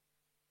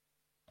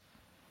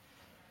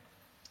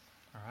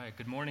All right,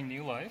 good morning,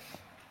 New Life.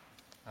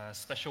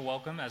 Special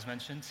welcome, as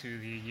mentioned, to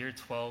the Year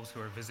 12s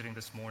who are visiting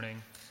this morning.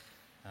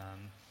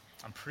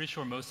 I'm pretty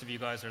sure most of you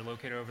guys are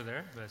located over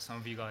there, but some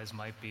of you guys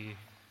might be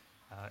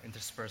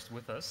interspersed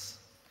with us.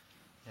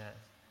 Yeah.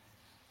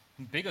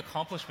 Big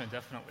accomplishment,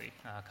 definitely,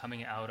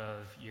 coming out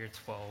of Year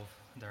 12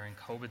 during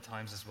COVID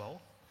times as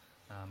well.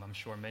 I'm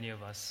sure many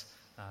of us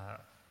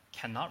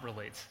cannot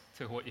relate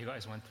to what you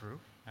guys went through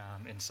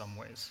in some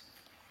ways.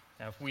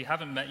 Now, if we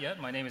haven't met yet,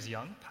 my name is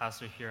Young,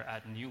 pastor here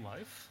at New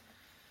Life,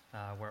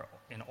 where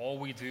in all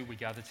we do, we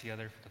gather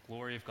together for the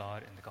glory of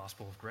God and the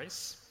gospel of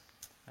grace.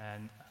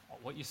 And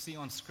what you see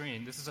on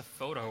screen, this is a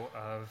photo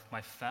of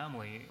my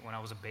family when I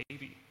was a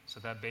baby. So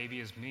that baby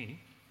is me.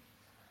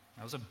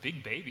 I was a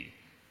big baby.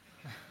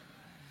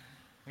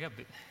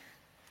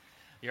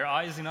 Your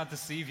eyes do not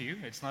deceive you.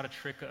 It's not a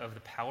trick of the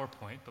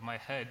PowerPoint, but my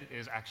head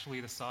is actually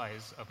the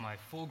size of my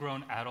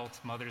full-grown adult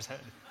mother's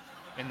head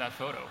in that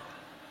photo.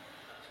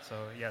 So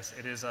yes,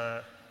 it is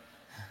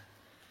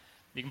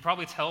you can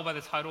probably tell by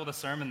the title of the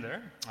sermon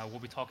there,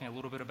 we'll be talking a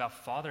little bit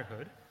about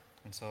fatherhood.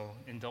 And so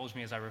indulge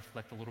me as I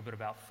reflect a little bit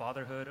about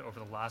fatherhood over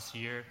the last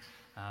year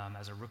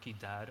as a rookie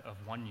dad of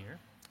 1 year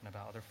and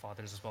about other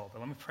fathers as well. But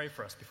let me pray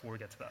for us before we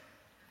get to that.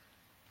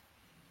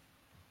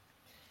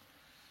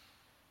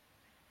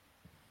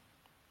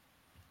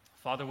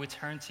 Father, we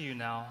turn to you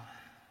now,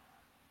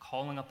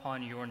 calling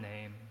upon your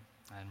name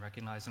and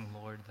recognizing,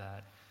 Lord,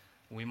 that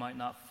we might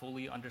not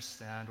fully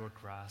understand or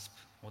grasp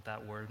what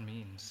that word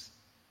means.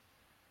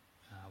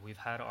 We've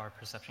had our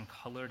perception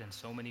colored in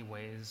so many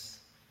ways,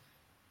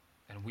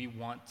 and we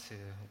want to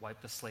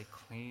wipe the slate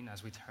clean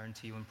as we turn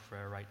to you in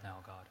prayer right now,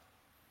 God.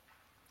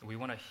 We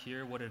want to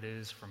hear what it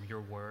is from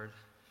your word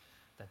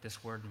that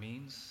this word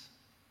means,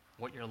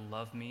 what your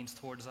love means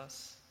towards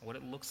us, what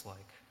it looks like.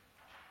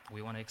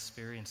 We want to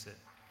experience it.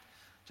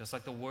 Just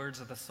like the words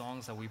of the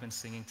songs that we've been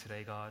singing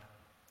today, God,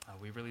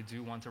 we really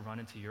do want to run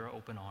into your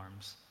open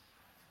arms.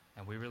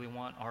 And we really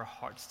want our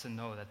hearts to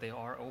know that they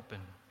are open.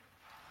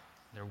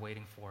 They're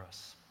waiting for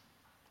us.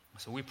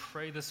 So we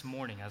pray this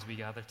morning as we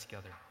gather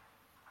together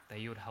that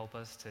you would help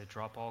us to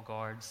drop all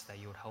guards, that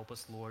you would help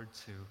us, Lord,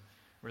 to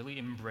really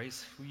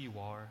embrace who you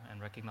are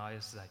and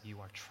recognize that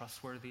you are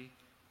trustworthy,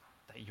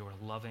 that you are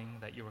loving,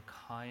 that you are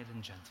kind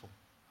and gentle.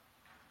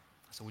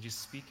 So would you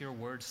speak your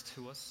words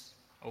to us?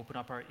 Open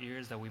up our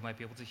ears that we might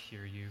be able to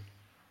hear you.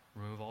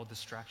 Remove all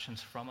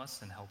distractions from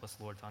us and help us,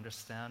 Lord, to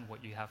understand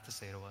what you have to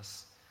say to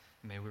us.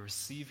 May we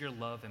receive your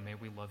love and may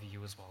we love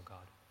you as well,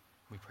 God.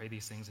 We pray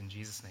these things in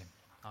Jesus' name.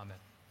 Amen.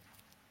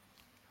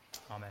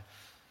 Amen.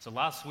 So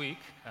last week,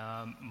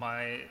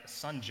 my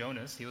son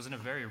Jonas, he was in a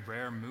very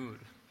rare mood.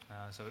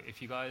 So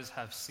if you guys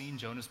have seen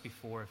Jonas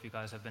before, if you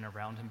guys have been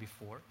around him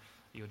before,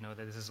 you would know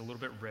that this is a little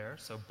bit rare.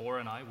 So Bora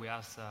and I, we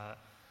asked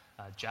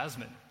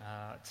Jasmine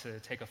to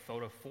take a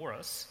photo for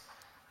us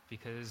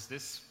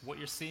because what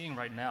you're seeing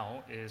right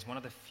now is one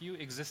of the few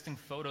existing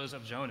photos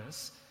of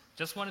Jonas.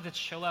 Just wanted to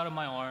chill out in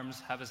my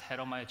arms, have his head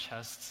on my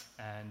chest,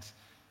 and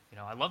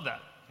I love that.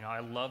 I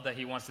love that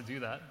he wants to do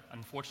that.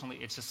 Unfortunately,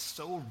 it's just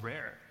so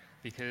rare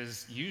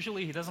because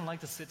usually he doesn't like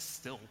to sit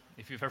still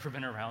if you've ever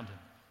been around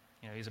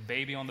him. He's a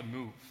baby on the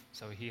move,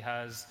 so he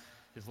has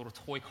his little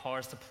toy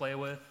cars to play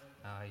with.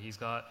 He's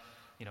got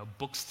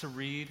books to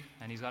read,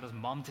 and he's got his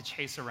mom to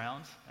chase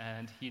around,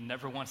 and he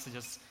never wants to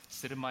just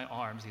sit in my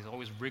arms. He's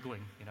always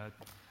wriggling.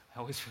 I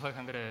always feel like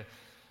I'm going to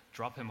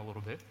drop him a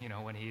little bit,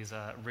 when he's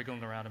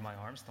wriggling around in my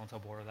arms. Don't tell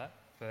Bora that.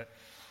 But,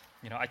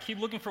 I keep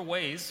looking for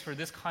ways for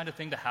this kind of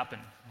thing to happen,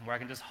 where I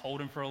can just hold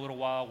him for a little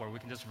while, where we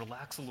can just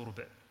relax a little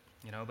bit,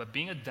 But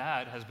being a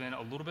dad has been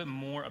a little bit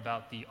more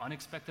about the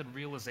unexpected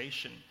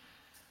realization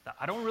that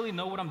I don't really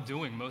know what I'm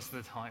doing most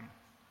of the time.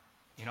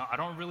 I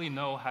don't really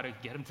know how to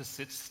get him to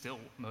sit still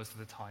most of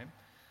the time.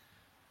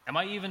 Am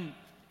I even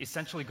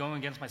essentially going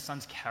against my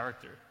son's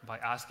character by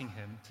asking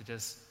him to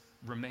just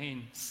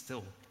remain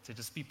still, to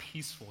just be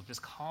peaceful,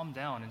 just calm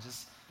down and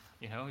just,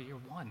 you're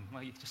one.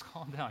 Just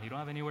calm down. You don't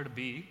have anywhere to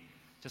be.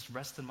 Just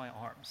rest in my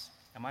arms.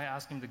 Am I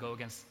asking him to go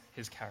against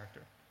his character?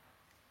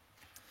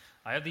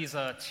 I have these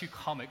two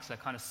comics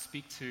that kind of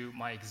speak to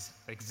my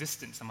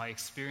existence and my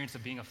experience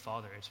of being a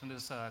father. It's from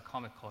this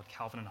comic called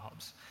Calvin and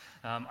Hobbes.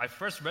 I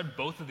first read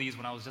both of these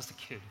when I was just a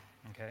kid,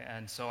 okay?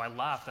 And so I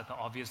laughed at the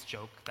obvious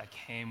joke that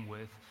came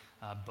with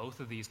both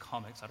of these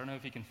comics. I don't know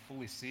if you can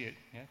fully see it.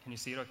 Yeah, can you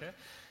see it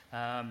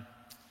okay?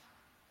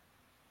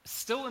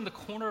 Still in the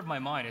corner of my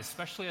mind,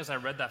 especially as I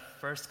read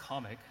that first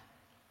comic,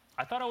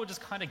 I thought I would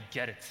just kind of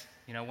get it,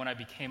 when I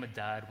became a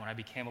dad, when I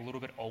became a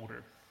little bit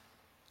older.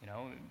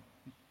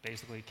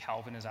 Basically,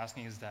 Calvin is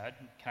asking his dad,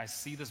 can I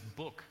see this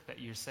book that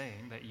you're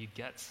saying that you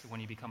get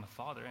when you become a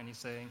father? And he's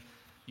saying,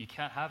 you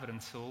can't have it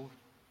until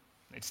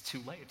it's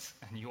too late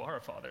and you are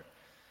a father.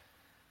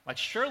 Like,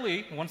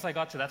 surely, once I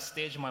got to that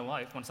stage in my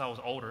life, once I was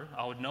older,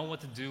 I would know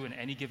what to do in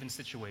any given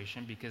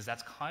situation because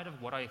that's kind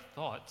of what I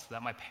thought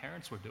that my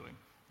parents were doing,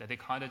 that they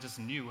kind of just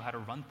knew how to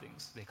run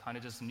things. They kind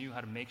of just knew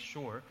how to make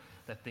sure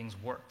that things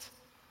worked.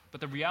 But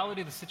the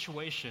reality of the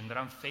situation that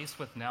I'm faced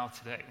with now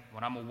today,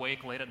 when I'm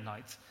awake late at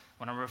night,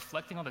 when I'm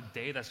reflecting on the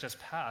day that's just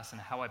passed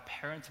and how I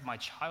parented my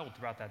child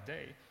throughout that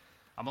day,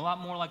 I'm a lot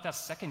more like that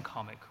second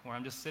comic where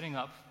I'm just sitting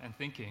up and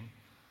thinking,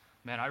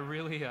 man, I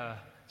really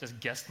just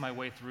guessed my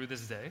way through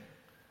this day,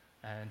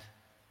 and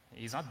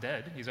he's not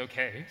dead, he's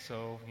okay,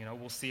 so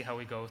we'll see how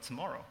we go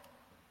tomorrow.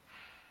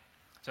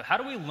 So how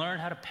do we learn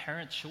how to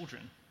parent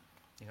children,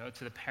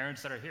 to the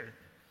parents that are here?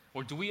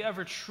 Or do we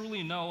ever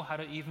truly know how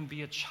to even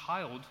be a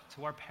child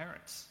to our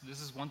parents? This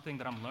is one thing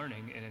that I'm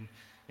learning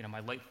in my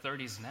late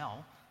 30s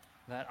now,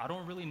 that I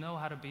don't really know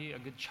how to be a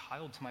good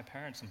child to my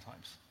parents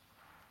sometimes.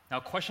 Now,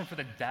 a question for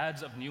the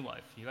dads of New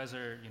Life. You guys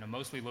are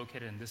mostly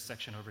located in this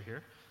section over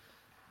here.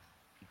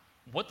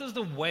 What does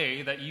the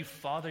way that you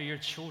father your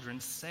children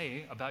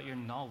say about your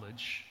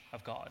knowledge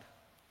of God?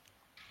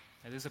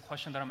 And this is a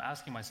question that I'm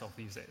asking myself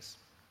these days.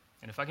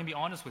 And if I can be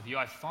honest with you,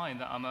 I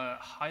find that I'm a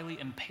highly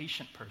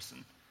impatient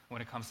person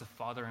when it comes to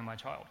fathering my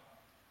child.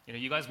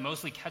 You guys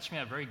mostly catch me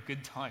at very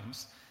good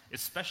times,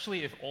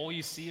 especially if all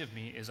you see of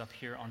me is up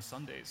here on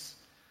Sundays.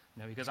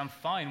 Because I'm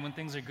fine when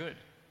things are good.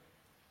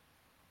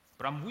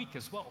 But I'm weak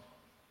as well.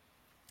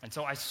 And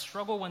so I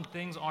struggle when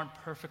things aren't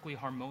perfectly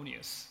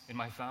harmonious in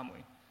my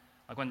family.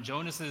 Like when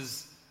Jonas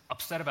is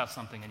upset about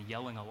something and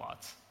yelling a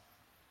lot.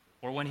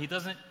 Or when he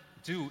doesn't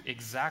do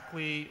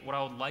exactly what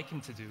I would like him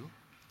to do,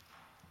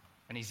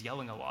 and he's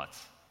yelling a lot.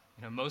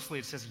 Mostly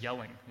it's just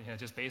yelling,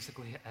 just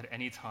basically at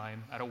any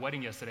time. At a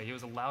wedding yesterday, he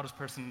was the loudest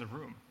person in the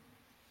room.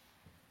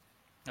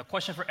 Now,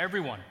 question for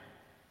everyone,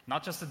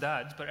 not just the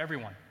dads, but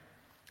everyone.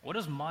 What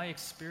does my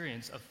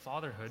experience of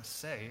fatherhood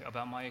say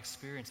about my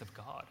experience of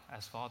God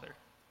as father?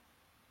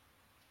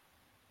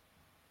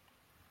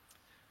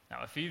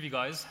 Now, a few of you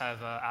guys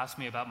have asked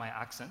me about my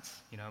accent.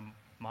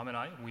 Mom and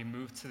I, we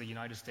moved to the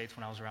United States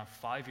when I was around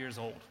 5 years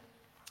old.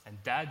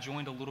 And Dad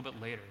joined a little bit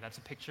later. That's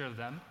a picture of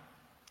them.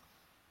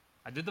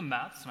 I did the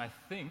maths, and I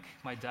think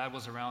my dad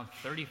was around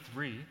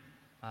 33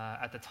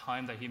 at the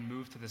time that he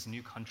moved to this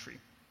new country.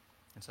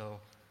 And so,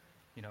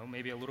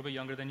 maybe a little bit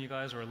younger than you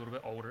guys or a little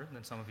bit older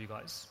than some of you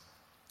guys.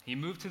 He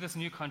moved to this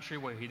new country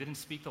where he didn't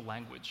speak the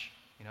language.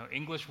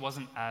 English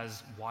wasn't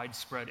as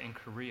widespread in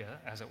Korea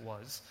as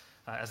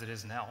it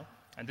is now.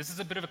 And this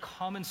is a bit of a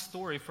common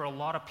story for a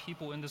lot of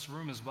people in this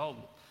room as well.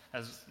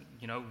 As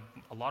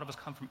a lot of us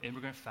come from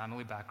immigrant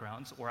family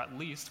backgrounds, or at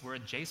least we're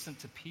adjacent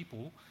to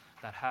people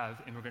that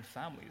have immigrant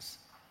families.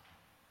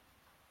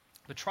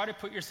 But try to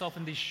put yourself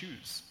in these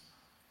shoes.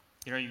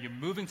 You're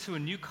moving to a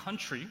new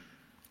country,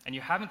 and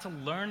you're having to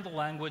learn the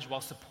language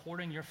while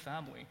supporting your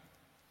family.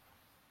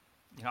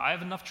 I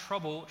have enough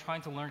trouble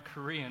trying to learn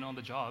Korean on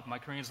the job. My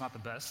Korean is not the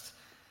best.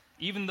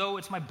 Even though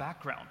it's my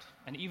background,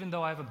 and even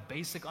though I have a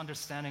basic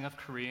understanding of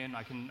Korean,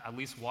 I can at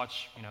least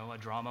watch, a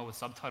drama with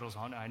subtitles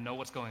on, and I know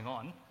what's going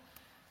on.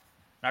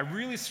 And I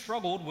really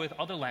struggled with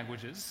other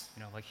languages,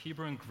 like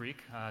Hebrew and Greek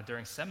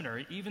during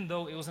seminary, even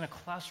though it was in a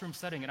classroom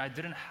setting and I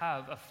didn't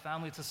have a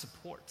family to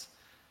support.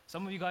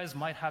 Some of you guys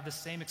might have the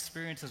same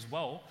experience as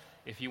well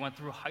if you went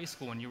through high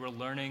school and you were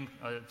learning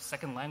a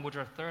second language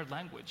or a third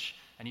language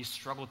and you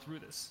struggled through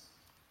this.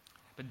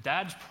 But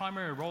Dad's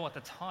primary role at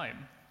the time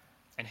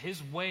and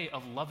his way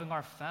of loving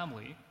our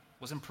family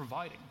was in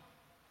providing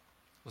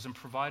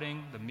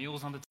the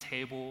meals on the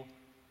table,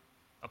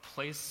 a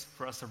place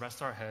for us to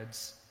rest our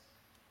heads.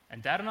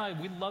 And Dad and I,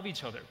 we love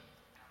each other.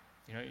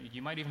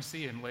 You might even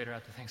see him later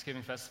at the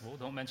Thanksgiving festival.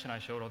 Don't mention I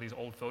showed all these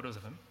old photos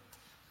of him.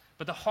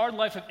 But the hard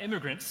life of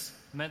immigrants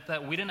meant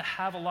that we didn't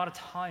have a lot of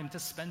time to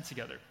spend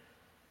together.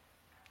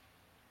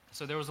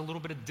 So there was a little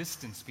bit of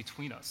distance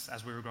between us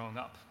as we were growing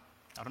up.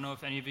 I don't know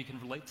if any of you can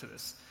relate to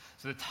this.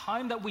 So the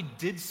time that we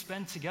did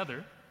spend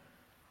together,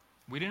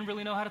 we didn't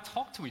really know how to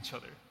talk to each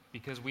other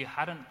because we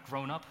hadn't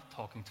grown up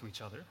talking to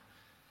each other,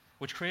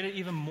 which created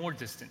even more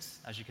distance,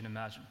 as you can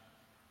imagine.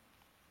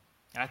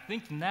 And I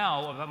think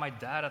now about my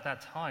dad at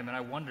that time, and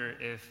I wonder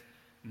if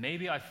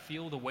maybe I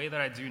feel the way that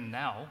I do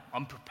now,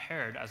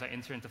 unprepared as I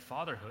enter into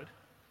fatherhood.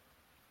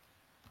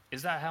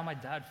 Is that how my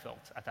dad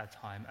felt at that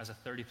time as a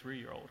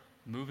 33-year-old,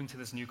 moving to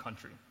this new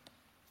country?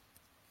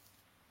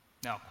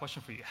 Now,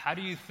 question for you. How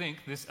do you think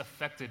this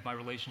affected my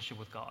relationship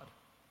with God?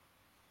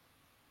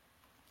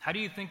 How do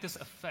you think this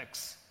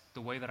affects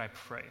the way that I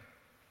pray?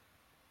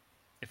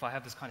 If I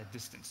have this kind of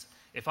distance.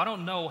 If I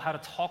don't know how to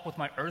talk with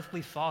my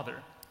earthly father,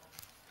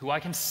 who I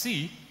can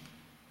see,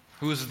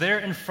 who is there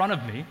in front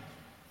of me,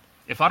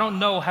 if I don't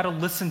know how to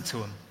listen to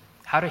him,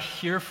 how to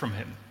hear from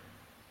him,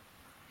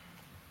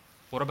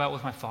 what about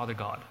with my Father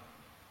God,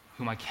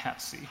 whom I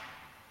can't see?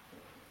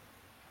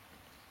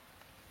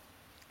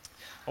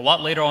 A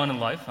lot later on in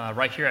life,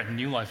 right here at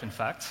New Life, in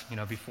fact,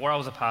 before I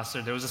was a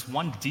pastor, there was this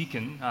one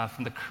deacon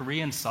from the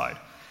Korean side.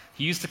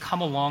 He used to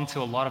come along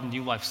to a lot of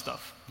New Life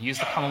stuff. He used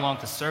to come along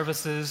to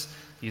services.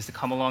 He used to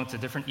come along to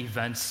different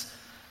events.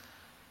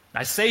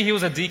 I say he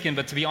was a deacon,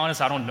 but to be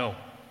honest, I don't know.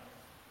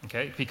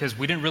 Okay? Because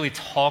we didn't really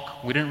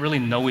talk. We didn't really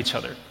know each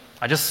other.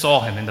 I just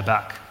saw him in the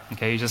back.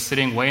 Okay? He's just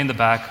sitting way in the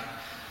back.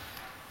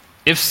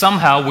 If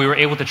somehow we were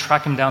able to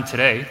track him down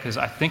today, because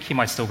I think he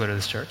might still go to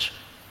this church,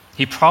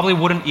 he probably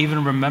wouldn't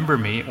even remember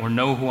me or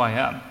know who I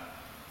am.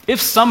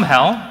 If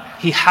somehow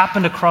he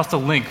happened across the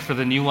link for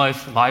the New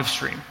Life live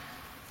stream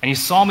and he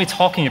saw me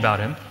talking about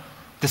him,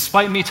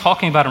 despite me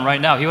talking about him right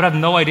now, he would have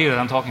no idea that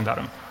I'm talking about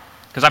him,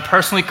 because I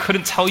personally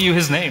couldn't tell you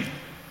his name.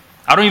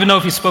 I don't even know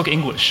if he spoke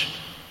English.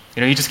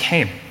 He just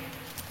came.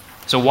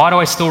 So why do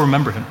I still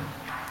remember him?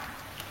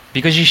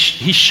 Because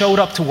he showed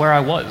up to where I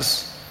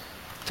was,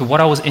 to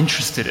what I was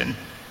interested in.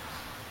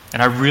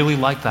 And I really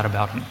liked that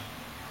about him.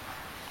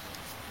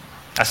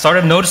 I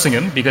started noticing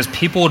him because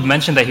people would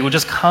mention that he would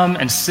just come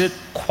and sit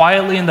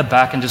quietly in the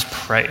back and just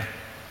pray.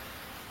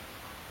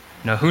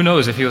 Who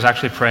knows if he was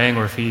actually praying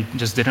or if he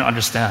just didn't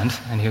understand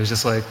and he was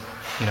just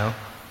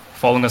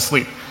falling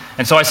asleep.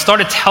 And so I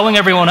started telling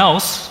everyone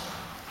else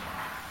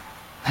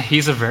that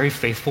he's a very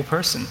faithful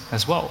person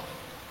as well,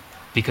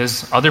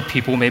 because other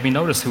people maybe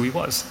noticed who he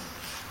was.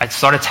 I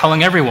started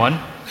telling everyone,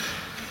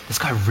 this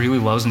guy really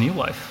loves New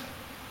Life.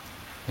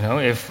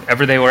 If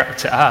ever they were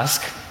to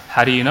ask,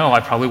 how do you know? I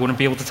probably wouldn't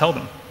be able to tell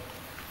them.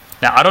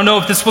 Now, I don't know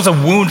if this was a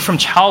wound from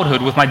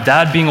childhood with my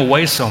dad being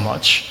away so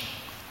much,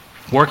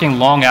 working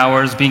long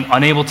hours, being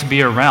unable to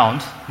be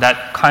around,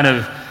 that kind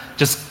of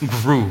just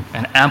grew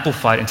and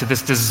amplified into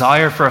this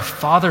desire for a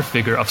father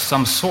figure of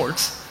some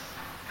sort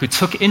who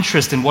took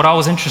interest in what I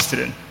was interested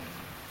in,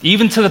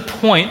 even to the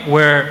point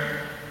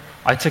where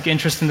I took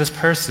interest in this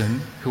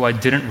person who I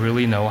didn't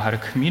really know how to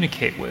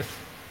communicate with,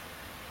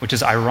 which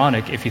is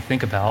ironic if you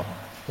think about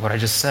what I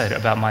just said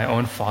about my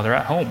own father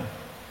at home.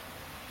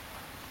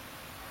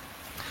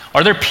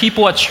 Are there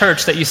people at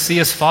church that you see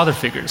as father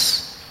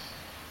figures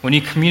when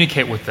you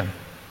communicate with them,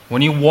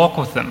 when you walk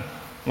with them,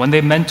 when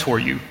they mentor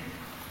you?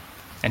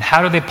 And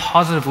how do they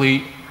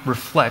positively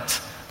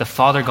reflect the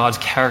Father God's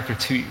character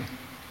to you?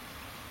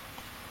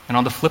 And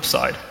on the flip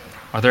side,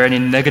 are there any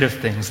negative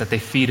things that they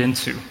feed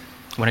into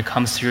when it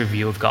comes to your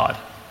view of God?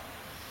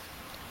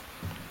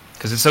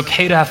 Because it's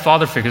okay to have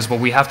father figures,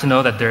 but we have to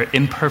know that they're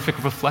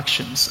imperfect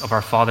reflections of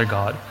our Father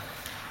God,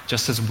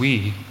 just as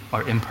we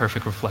are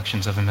imperfect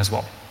reflections of Him as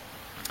well.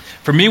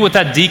 For me, with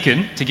that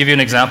deacon, to give you an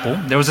example,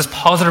 there was this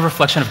positive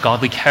reflection of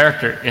godly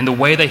character in the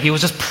way that he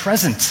was just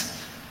present.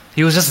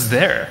 He was just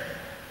there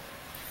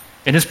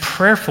in his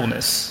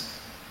prayerfulness.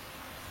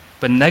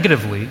 But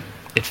negatively,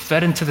 it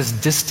fed into this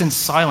distant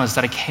silence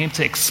that I came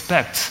to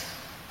expect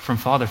from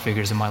father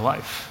figures in my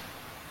life.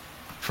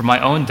 For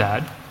my own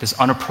dad, this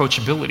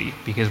unapproachability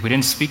because we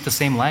didn't speak the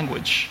same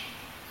language.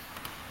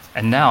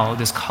 And now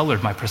this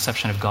colored my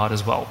perception of God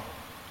as well.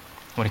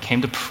 When it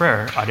came to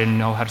prayer, I didn't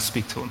know how to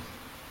speak to Him.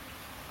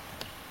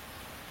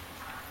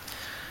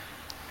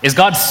 Is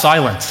God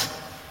silent?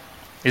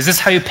 Is this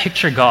how you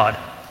picture God?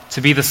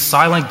 To be the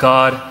silent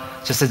God,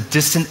 just a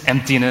distant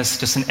emptiness,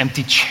 just an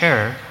empty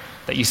chair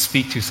that you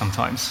speak to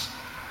sometimes?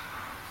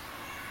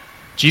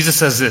 Jesus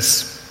says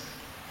this: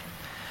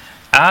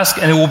 ask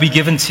and it will be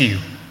given to you.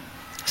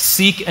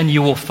 Seek and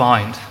you will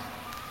find.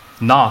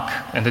 Knock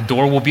and the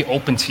door will be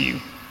open to you.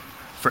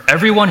 For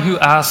everyone who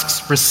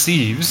asks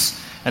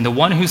receives, and the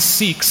one who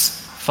seeks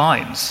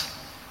finds.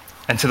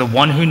 And to the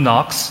one who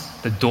knocks,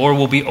 the door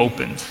will be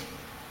opened.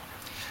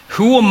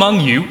 Who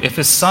among you, if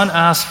his son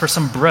asks for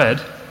some bread,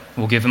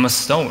 will give him a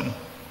stone?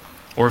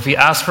 Or if he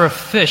asks for a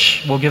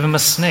fish, will give him a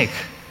snake?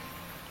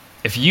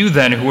 If you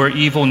then, who are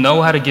evil,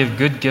 know how to give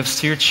good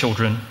gifts to your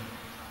children,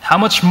 how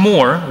much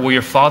more will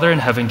your Father in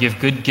heaven give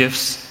good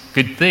gifts,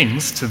 good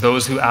things to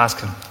those who ask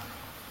Him?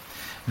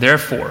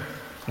 Therefore,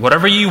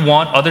 whatever you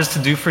want others to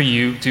do for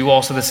you, do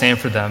also the same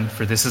for them,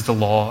 for this is the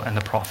law and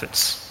the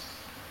prophets.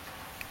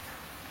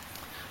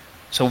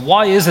 So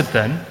why is it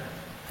then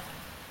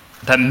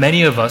that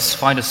many of us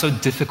find it so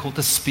difficult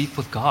to speak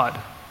with God?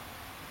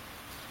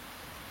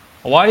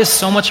 Why is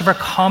so much of our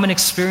common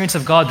experience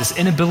of God this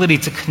inability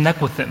to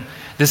connect with Him,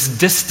 this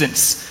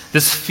distance,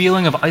 this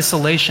feeling of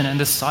isolation and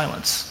this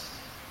silence?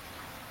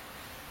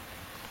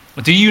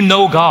 Do you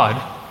know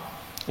God,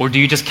 or do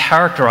you just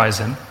characterize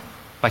Him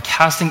by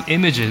casting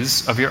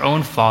images of your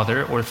own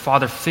father or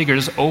father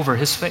figures over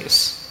His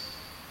face?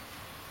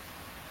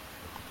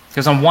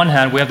 Because on one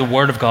hand, we have the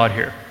Word of God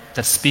here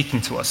that's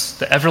speaking to us,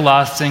 the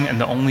everlasting and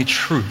the only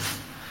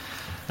truth.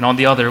 And on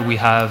the other, we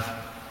have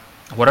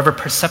whatever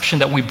perception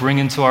that we bring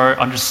into our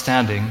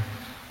understanding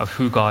of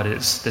who God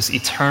is, this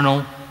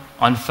eternal,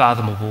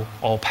 unfathomable,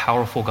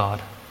 all-powerful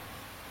God.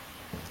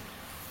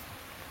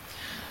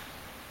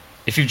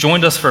 If you've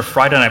joined us for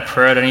Friday Night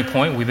Prayer at any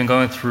point, we've been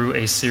going through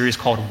a series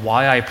called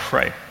Why I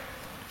Pray,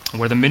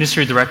 where the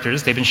ministry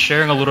directors, they've been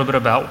sharing a little bit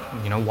about,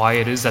 why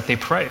it is that they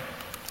pray.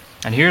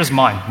 And here's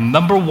mine.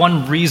 Number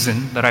one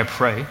reason that I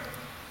pray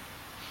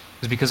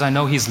is because I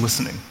know He's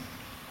listening.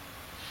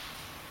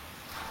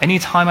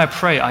 Anytime I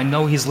pray, I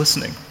know He's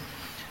listening.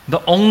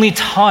 The only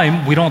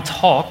time we don't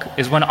talk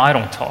is when I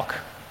don't talk.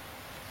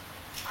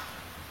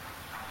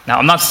 Now,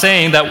 I'm not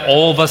saying that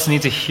all of us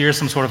need to hear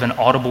some sort of an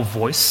audible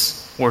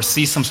voice or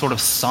see some sort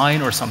of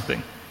sign or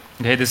something.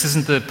 Okay, this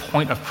isn't the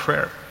point of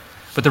prayer.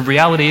 But the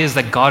reality is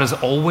that God is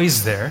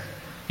always there.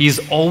 He is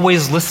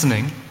always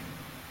listening.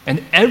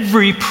 And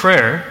every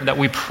prayer that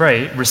we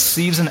pray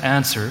receives an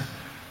answer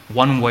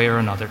one way or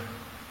another.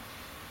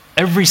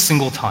 Every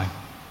single time.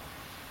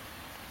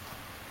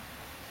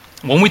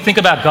 When we think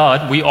about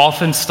God, we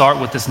often start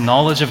with this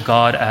knowledge of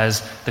God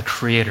as the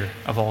creator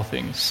of all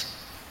things.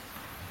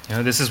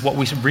 This is what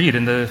we read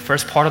in the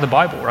first part of the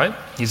Bible, right?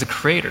 He's a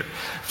creator.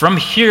 From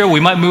here, we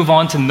might move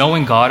on to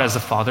knowing God as the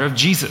Father of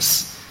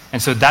Jesus.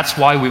 And so that's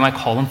why we might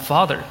call him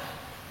Father.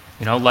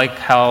 Like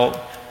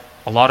how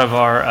a lot of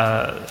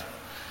our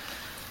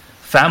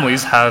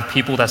families have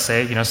people that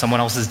say, someone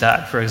else's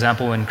dad. For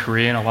example, in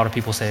Korean, a lot of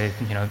people say,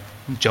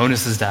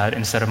 Jonas's dad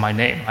instead of my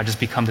name. I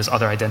just become this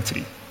other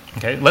identity.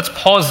 Okay, let's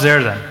pause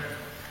there then.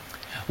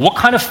 What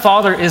kind of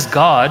father is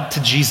God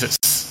to Jesus?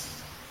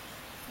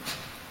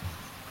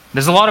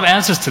 There's a lot of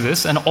answers to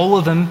this, and all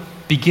of them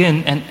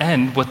begin and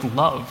end with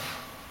love.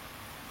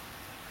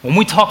 When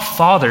we talk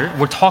father,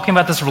 we're talking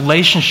about this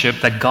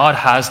relationship that God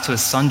has to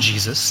his son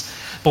Jesus,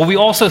 but we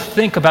also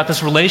think about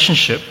this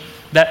relationship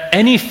that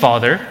any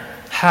father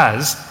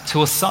has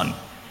to a son.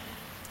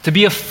 To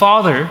be a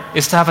father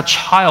is to have a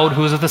child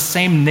who is of the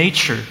same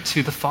nature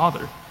to the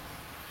father.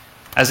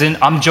 As in,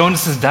 I'm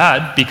Jonas's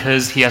dad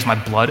because he has my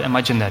blood and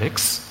my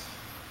genetics.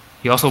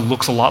 He also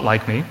looks a lot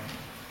like me.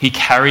 He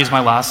carries my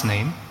last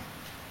name.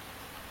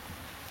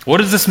 What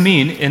does this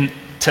mean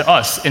to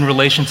us in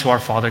relation to our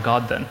Father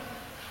God then?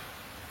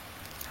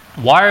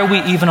 Why are we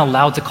even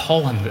allowed to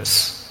call him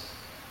this?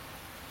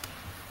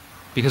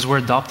 Because we're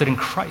adopted in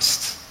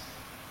Christ.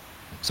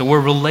 So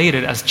we're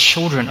related as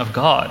children of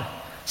God,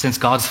 since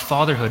God's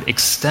fatherhood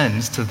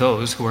extends to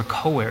those who are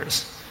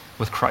co-heirs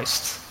with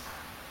Christ.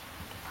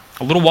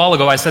 A little while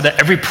ago, I said that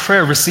every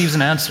prayer receives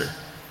an answer.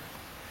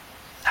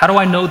 How do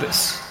I know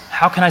this?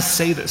 How can I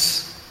say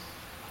this?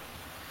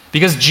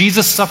 Because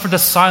Jesus suffered the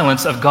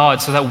silence of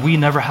God so that we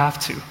never have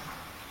to.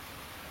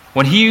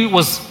 When he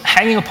was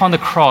hanging upon the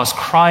cross,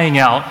 crying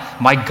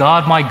out, my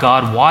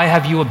God, why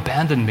have you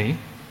abandoned me?"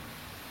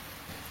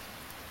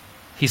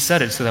 He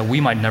said it so that we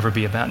might never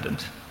be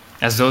abandoned,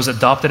 as those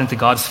adopted into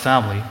God's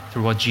family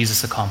through what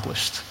Jesus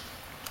accomplished.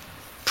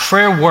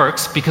 Prayer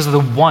works because of the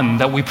one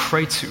that we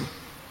pray to.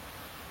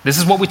 This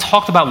is what we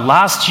talked about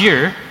last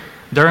year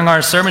during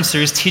our sermon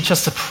series, Teach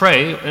Us to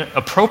Pray,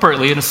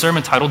 appropriately in a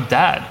sermon titled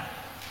Dad.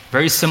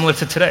 Very similar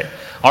to today.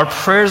 Our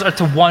prayers are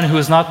to one who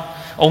is not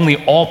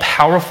only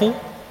all-powerful,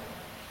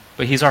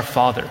 but he's our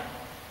Father.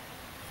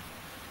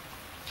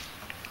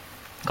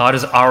 God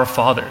is our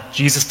Father.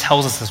 Jesus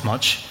tells us as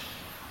much.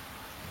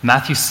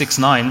 Matthew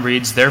 6:9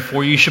 reads,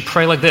 "Therefore you should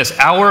pray like this,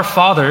 Our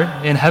Father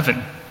in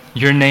heaven,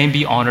 your name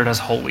be honored as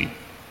holy."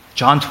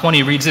 John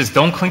 20 reads this,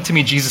 "Don't cling to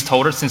me," Jesus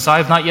told her, "since I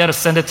have not yet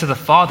ascended to the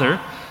Father,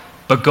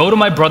 but go to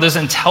my brothers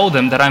and tell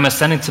them that I'm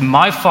ascending to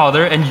my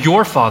Father and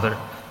your Father,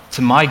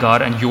 to my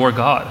God and your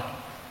God."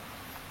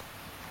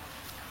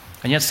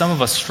 And yet some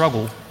of us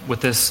struggle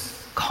with this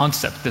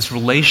concept, this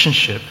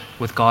relationship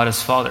with God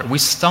as Father. We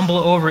stumble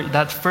over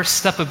that first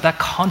step of that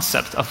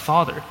concept of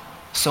Father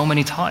so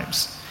many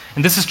times.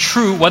 And this is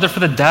true whether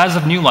for the dads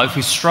of New Life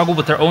who struggle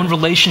with their own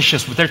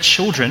relationships with their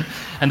children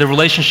and the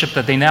relationship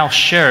that they now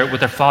share with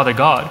their Father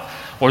God,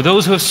 or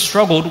those who have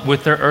struggled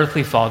with their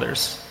earthly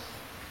fathers.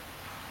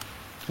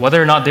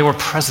 Whether or not they were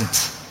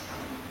present,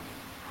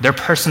 their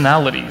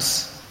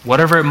personalities,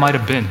 whatever it might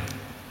have been,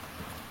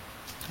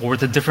 or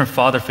the different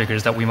father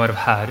figures that we might have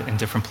had in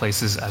different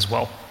places as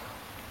well.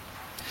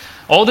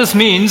 All this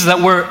means that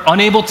we're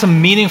unable to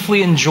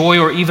meaningfully enjoy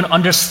or even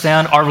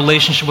understand our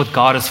relationship with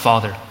God as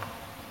Father.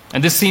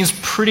 And this seems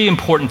pretty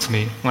important to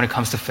me when it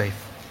comes to faith.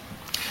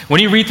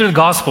 When you read through the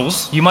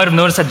Gospels, you might have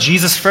noticed that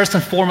Jesus first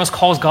and foremost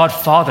calls God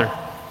Father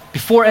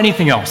before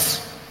anything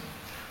else.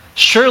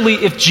 Surely,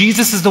 if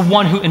Jesus is the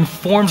one who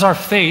informs our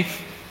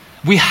faith,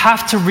 we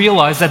have to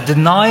realize that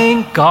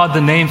denying God the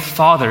name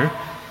Father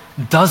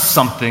does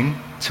something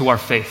to our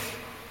faith.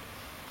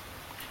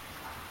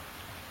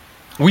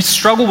 We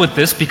struggle with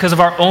this because of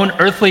our own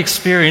earthly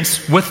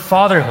experience with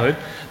fatherhood,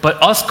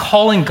 but us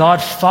calling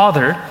God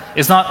Father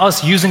is not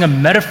us using a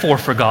metaphor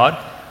for God.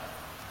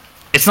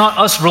 It's not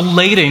us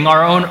relating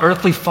our own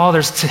earthly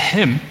fathers to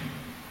Him.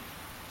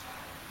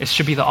 It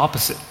should be the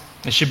opposite.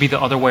 It should be the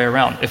other way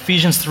around.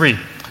 Ephesians 3,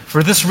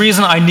 "For this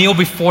reason I kneel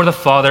before the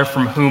Father,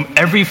 from whom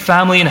every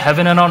family in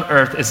heaven and on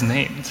earth is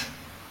named."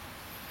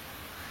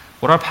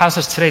 What our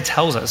passage today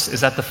tells us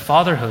is that the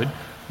fatherhood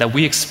that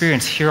we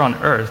experience here on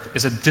earth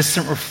is a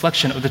distant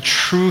reflection of the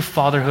true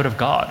fatherhood of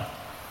God.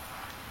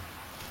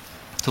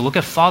 To look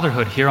at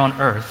fatherhood here on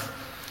earth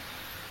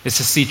is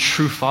to see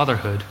true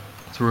fatherhood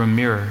through a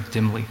mirror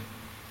dimly.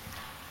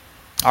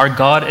 Our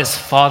God is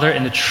Father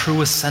in the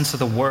truest sense of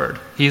the word.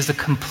 He is the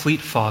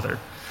complete Father.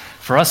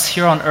 For us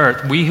here on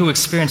earth, we who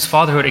experience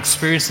fatherhood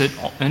experience it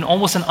in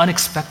almost an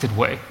unexpected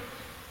way.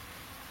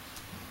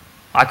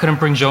 I couldn't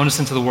bring Jonas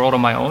into the world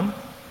on my own.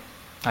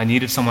 I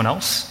needed someone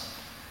else.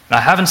 And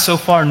I haven't so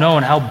far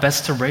known how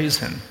best to raise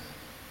him.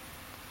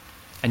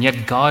 And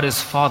yet God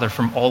is Father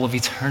from all of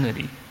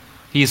eternity.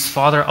 He is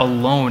Father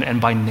alone and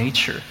by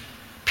nature,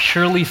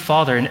 purely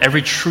Father in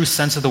every true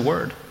sense of the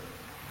word.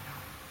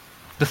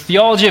 The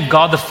theology of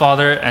God the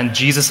Father and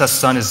Jesus as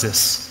Son is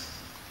this: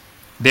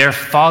 they are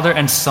Father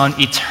and Son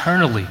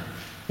eternally,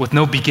 with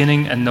no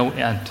beginning and no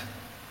end.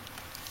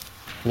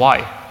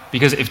 Why?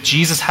 Because if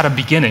Jesus had a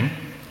beginning,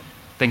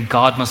 then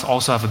God must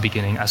also have a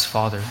beginning as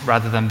Father,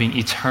 rather than being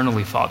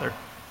eternally Father.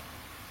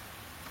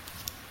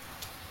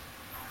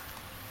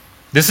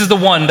 This is the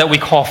one that we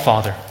call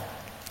Father.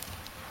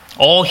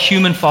 All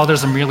human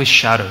fathers are merely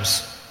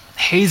shadows,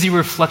 hazy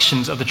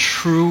reflections of the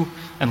true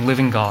and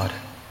living God.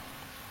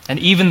 And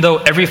even though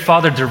every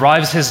father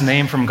derives his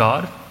name from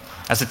God,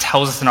 as it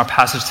tells us in our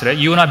passage today,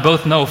 you and I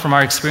both know from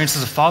our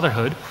experiences of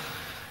fatherhood,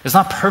 it's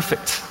not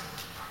perfect.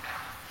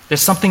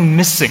 There's something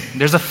missing.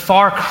 There's a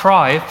far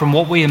cry from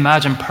what we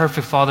imagine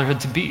perfect fatherhood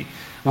to be.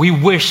 We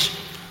wish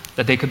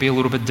that they could be a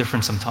little bit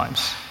different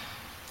sometimes.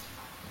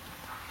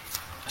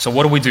 So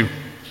what do?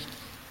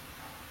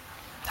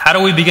 How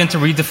do we begin to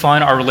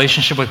redefine our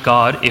relationship with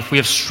God if we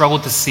have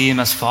struggled to see Him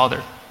as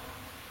Father?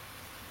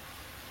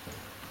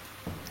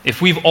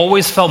 If we've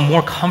always felt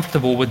more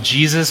comfortable with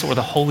Jesus or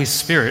the Holy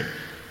Spirit,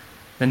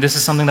 then this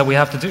is something that we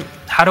have to do.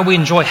 How do we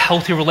enjoy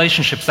healthy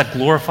relationships that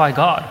glorify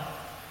God?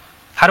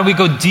 How do we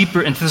go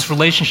deeper into this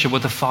relationship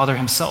with the Father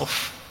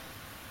Himself?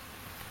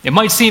 It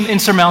might seem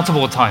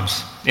insurmountable at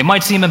times. It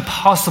might seem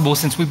impossible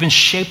since we've been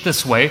shaped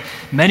this way,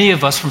 many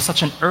of us from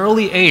such an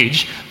early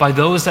age, by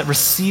those that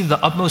received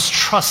the utmost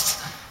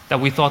trust that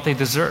we thought they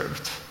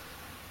deserved.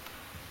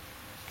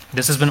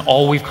 This has been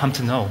all we've come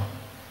to know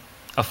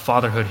of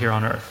fatherhood here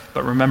on earth.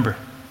 But remember,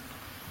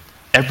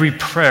 every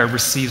prayer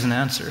receives an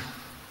answer.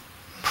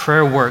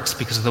 Prayer works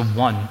because of the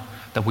one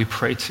that we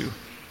pray to.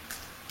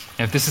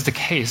 And if this is the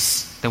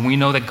case, then we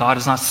know that God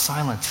is not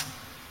silent.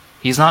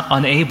 He's not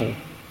unable.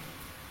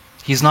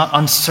 He's not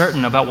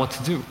uncertain about what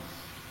to do.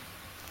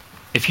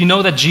 If you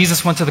know that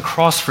Jesus went to the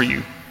cross for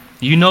you,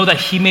 you know that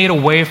He made a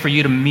way for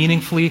you to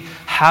meaningfully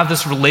have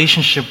this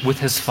relationship with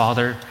His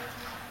Father,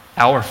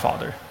 our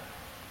Father.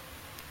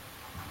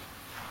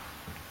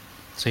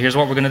 So here's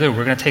what we're going to do.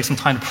 We're going to take some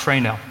time to pray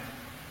now.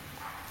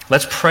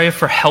 Let's pray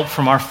for help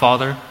from our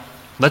Father.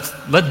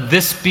 Let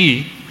this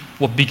be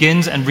what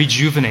begins and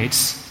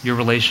rejuvenates your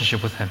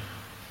relationship with Him.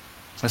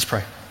 Let's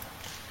pray.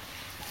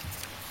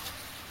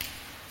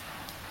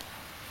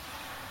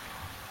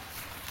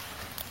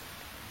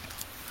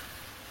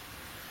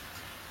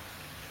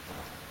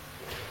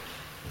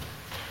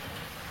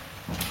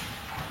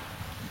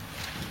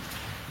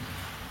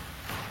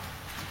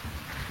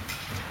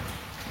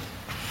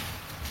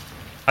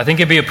 I think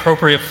it'd be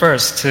appropriate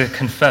first to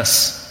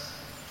confess.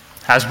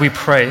 As we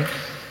pray,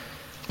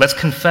 let's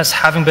confess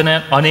having been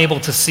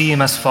unable to see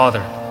Him as Father,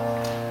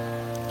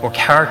 or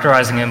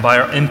characterizing Him by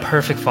our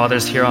imperfect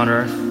fathers here on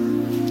earth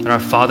and our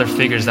father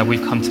figures that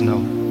we've come to know.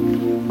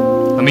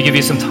 Let me give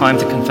you some time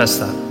to confess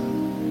that.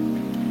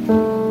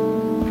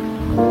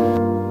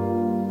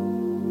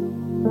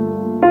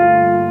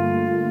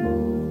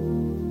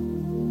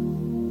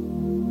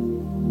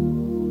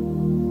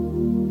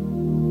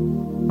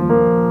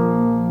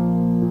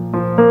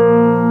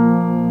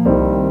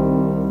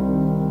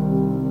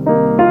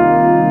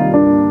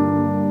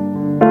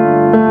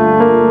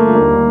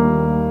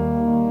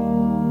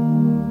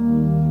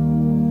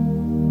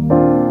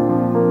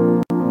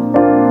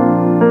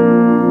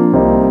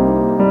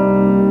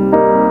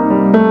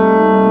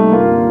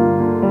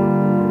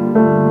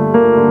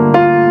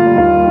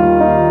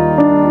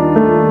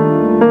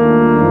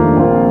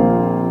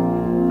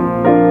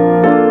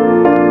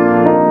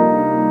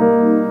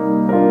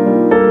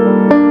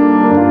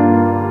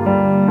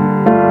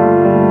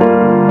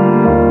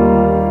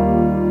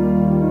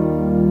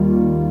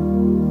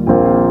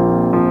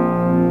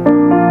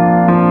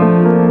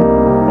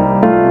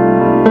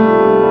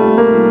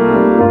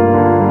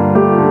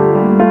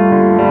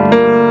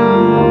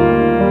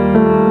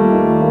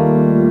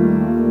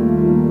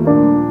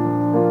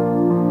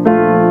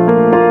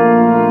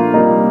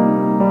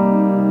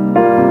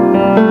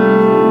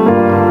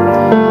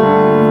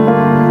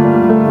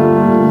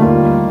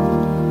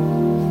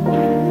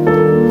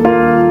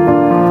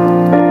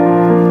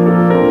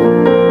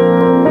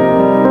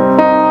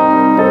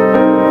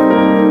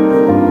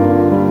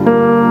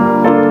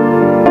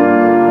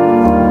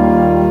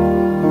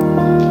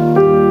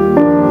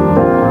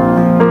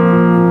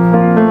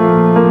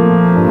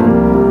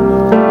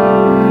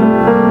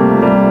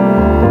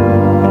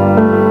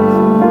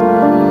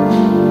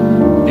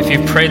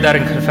 Prayed that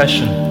in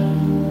confession,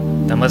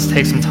 then let's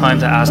take some time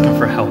to ask Him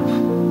for help.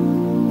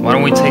 Why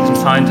don't we take some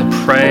time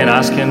to pray and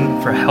ask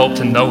Him for help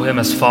to know Him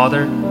as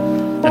Father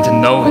and to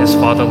know His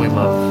fatherly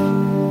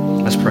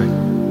love. Let's pray.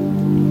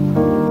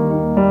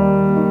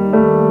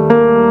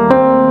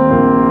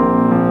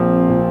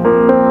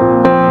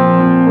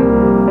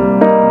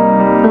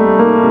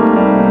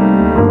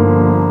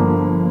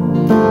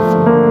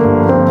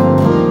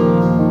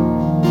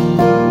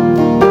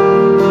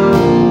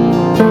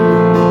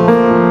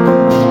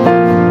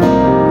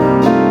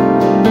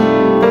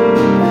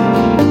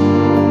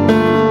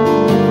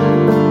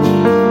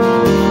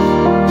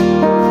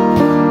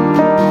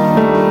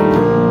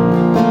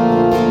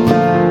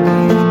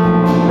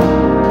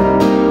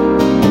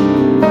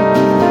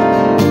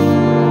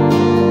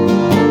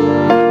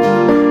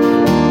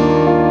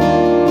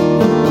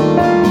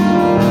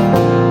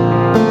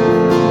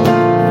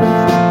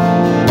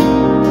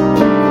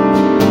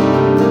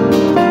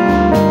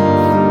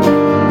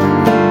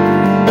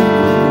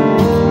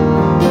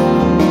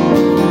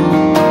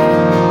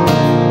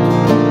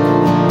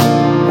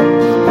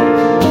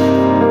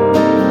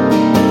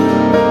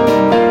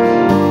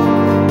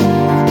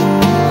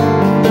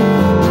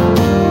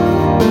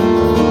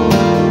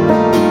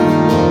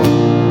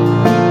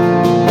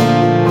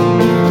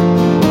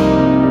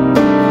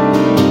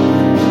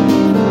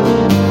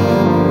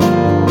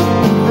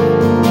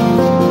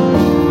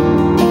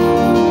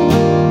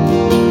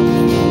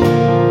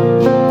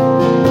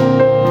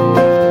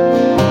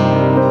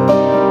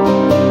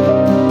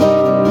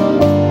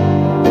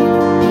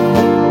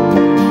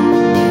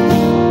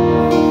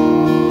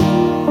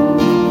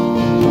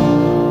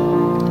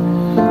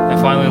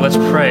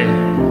 pray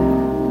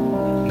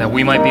that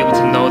we might be able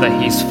to know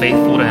that He's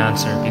faithful to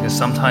answer, because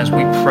sometimes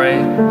we pray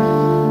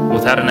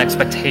without an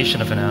expectation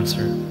of an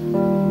answer.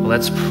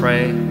 Let's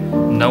pray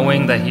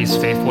knowing that He's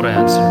faithful to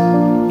answer.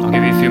 I'll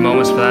give you a few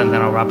moments for that, and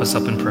then I'll wrap us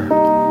up in prayer.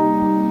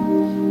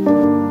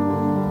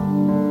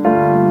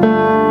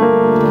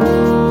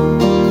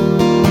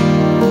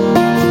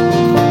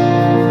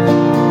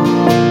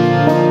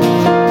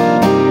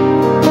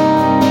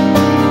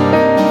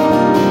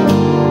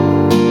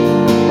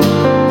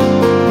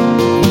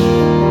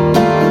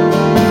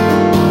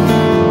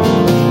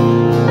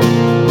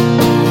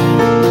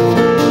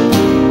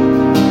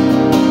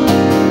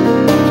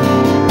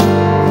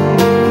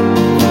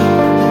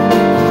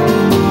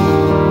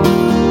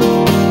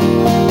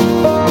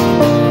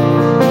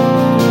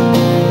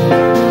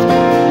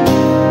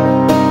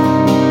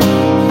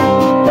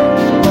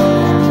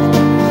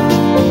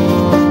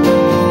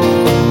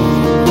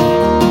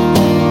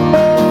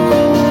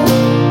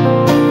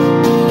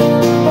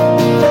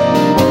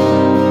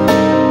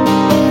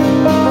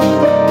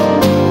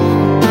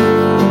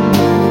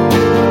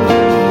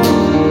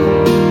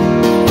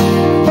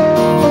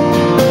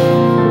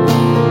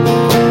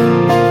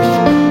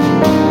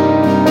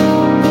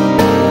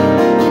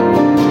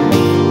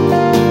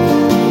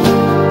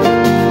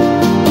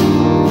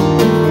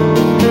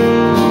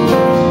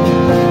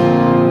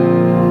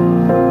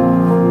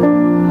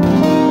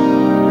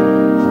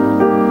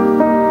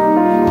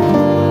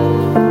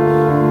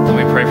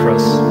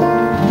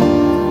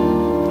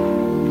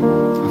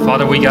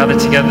 Father, we gather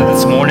together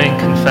this morning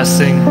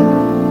confessing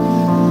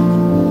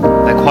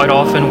that quite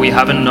often we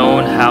haven't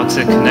known how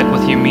to connect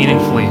with you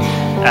meaningfully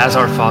as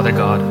our Father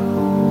God.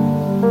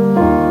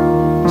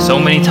 So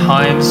many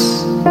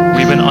times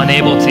we've been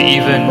unable to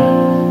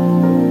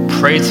even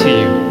pray to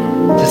you,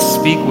 to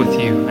speak with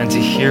you, and to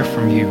hear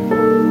from you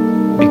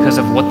because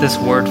of what this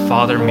word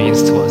Father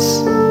means to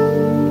us.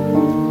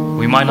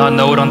 We might not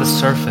know it on the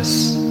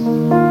surface.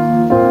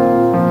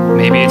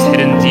 Maybe it's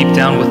hidden deep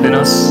down within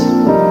us,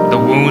 the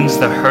wounds,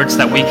 the hurts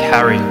that we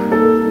carry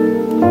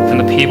from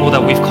the people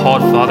that we've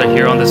called Father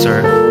here on this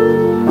earth,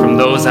 from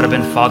those that have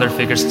been father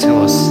figures to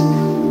us.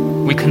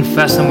 We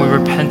confess and we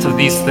repent of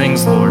these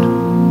things, Lord,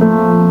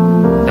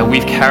 that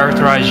we've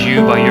characterized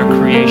you by your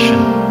creation.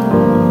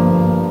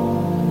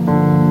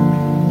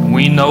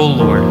 We know,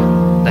 Lord,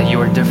 that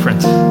you are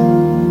different,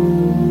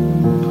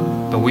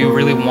 but we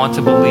really want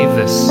to believe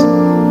this.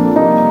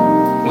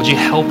 Would you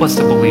help us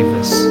to believe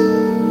this?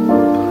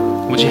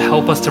 Would you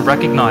help us to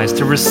recognize,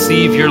 to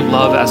receive your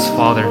love as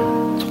Father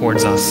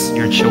towards us,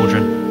 your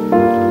children?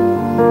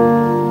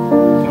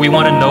 We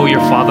want to know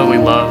your fatherly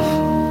love.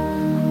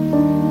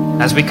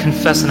 As we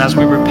confess and as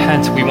we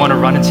repent, we want to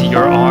run into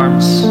your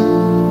arms.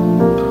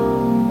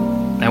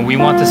 And we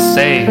want to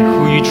say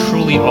who you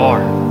truly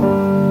are.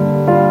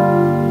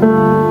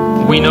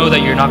 We know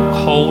that you're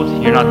not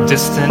cold, you're not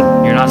distant,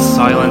 you're not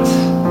silent,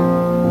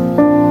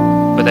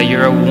 but that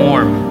you're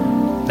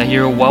warm, that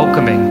you're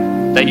welcoming,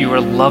 that you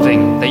are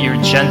loving, that you're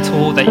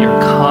gentle, that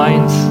you're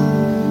kind,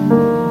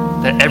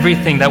 that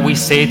everything that we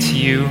say to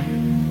you,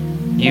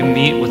 you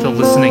meet with a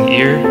listening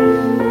ear.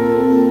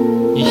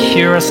 You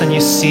hear us and you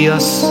see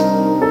us.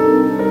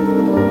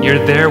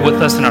 You're there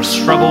with us in our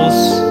struggles.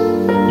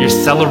 You're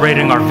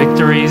celebrating our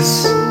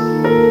victories.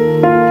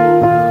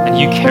 And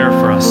you care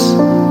for us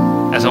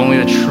as only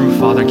the true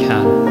Father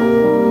can.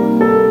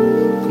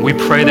 We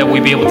pray that we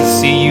be able to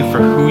see you for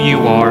who you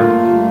are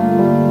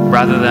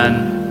rather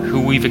than who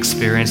we've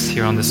experienced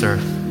here on this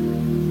earth.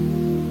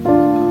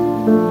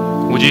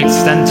 Would you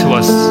extend to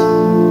us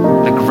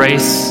the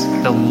grace,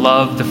 the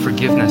love, the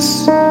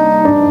forgiveness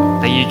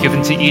that you've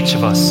given to each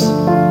of us,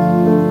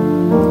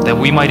 that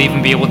we might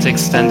even be able to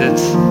extend it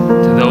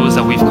to those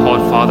that we've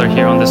called Father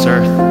here on this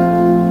earth.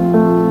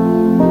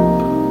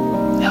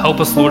 Help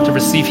us, Lord, to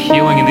receive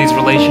healing in these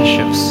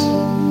relationships,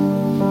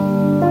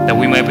 that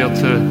we might be able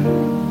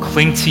to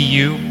cling to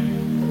you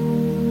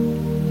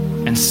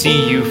and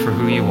see you for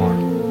who you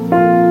are.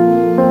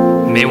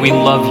 May we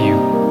love you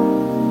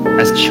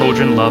as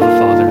children love a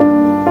Father.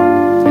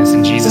 And it's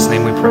in Jesus'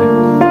 name we pray.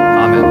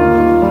 Amen.